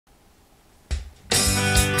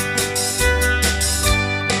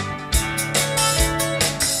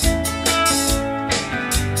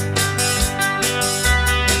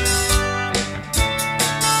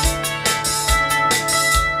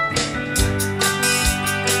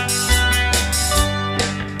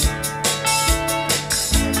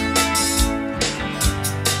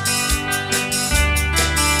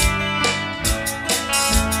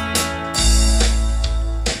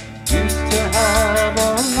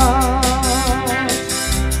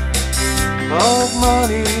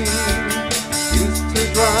money, used to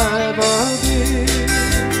drive a big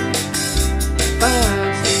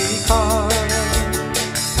fancy car,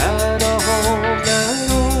 had a home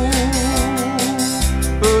that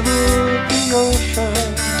overlooked the ocean,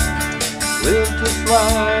 lived just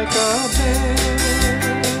like a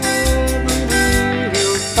Beverly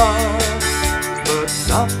Hills star. But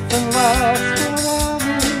nothing lasts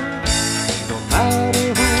forever, no matter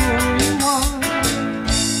who you are.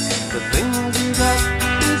 The things you got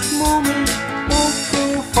this moment won't go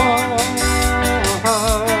far.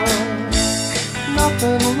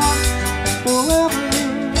 Nothing lasts forever,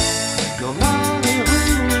 no matter who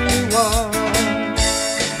you are.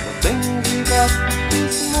 The things you got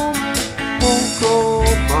this moment won't go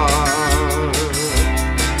far.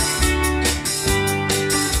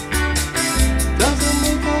 Doesn't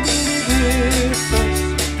make a big difference,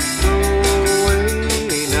 go away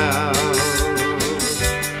now.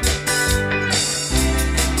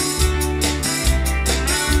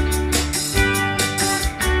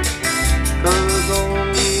 'Cause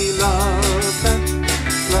only love that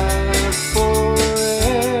lasts forever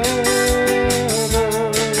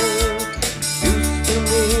used to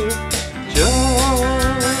live just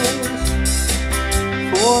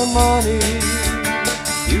for money,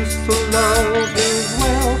 used to love his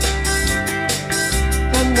wealth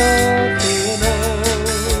and nothing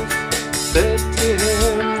else. Said to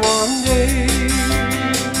him one day,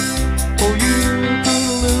 oh, you could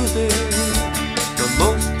lose it, the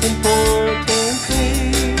most important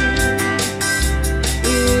thing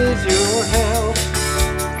is your health,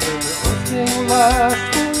 and nothing lasts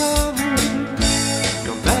forever,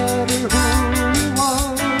 no matter who you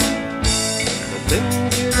are. The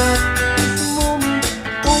things you got this moment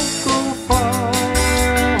won't go far.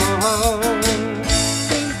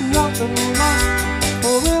 There's nothing lasts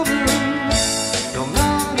forever, no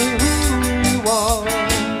matter who you are.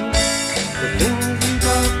 The things you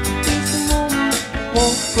got this moment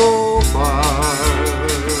won't go far.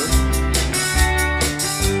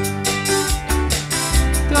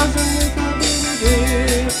 Doesn't make a big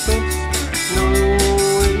difference,